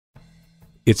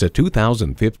It's a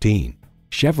 2015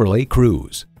 Chevrolet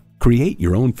Cruze. Create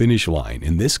your own finish line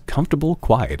in this comfortable,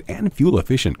 quiet, and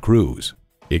fuel-efficient Cruze.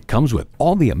 It comes with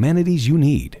all the amenities you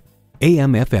need: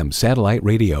 AM/FM satellite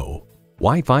radio,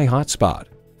 Wi-Fi hotspot,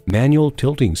 manual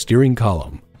tilting steering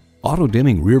column,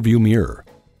 auto-dimming rearview mirror,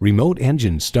 remote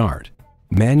engine start,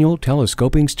 manual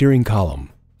telescoping steering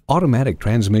column, automatic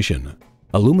transmission,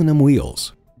 aluminum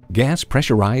wheels, gas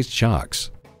pressurized shocks,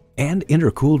 and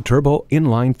intercooled turbo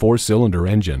inline 4-cylinder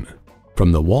engine.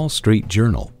 From the Wall Street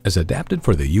Journal, as adapted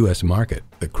for the U.S. market,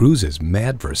 the Cruze is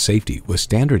mad for safety with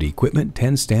standard equipment,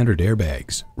 10 standard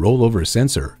airbags, rollover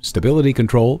sensor, stability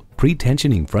control,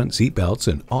 pre-tensioning front seat belts,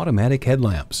 and automatic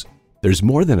headlamps. There's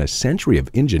more than a century of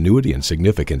ingenuity and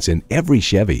significance in every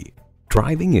Chevy.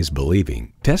 Driving is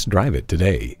believing. Test drive it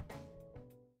today.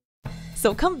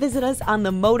 So come visit us on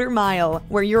the Motor Mile,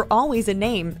 where you're always a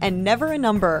name and never a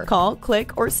number. Call,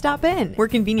 click, or stop in. We're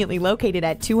conveniently located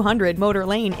at 200 Motor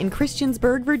Lane in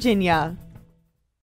Christiansburg, Virginia.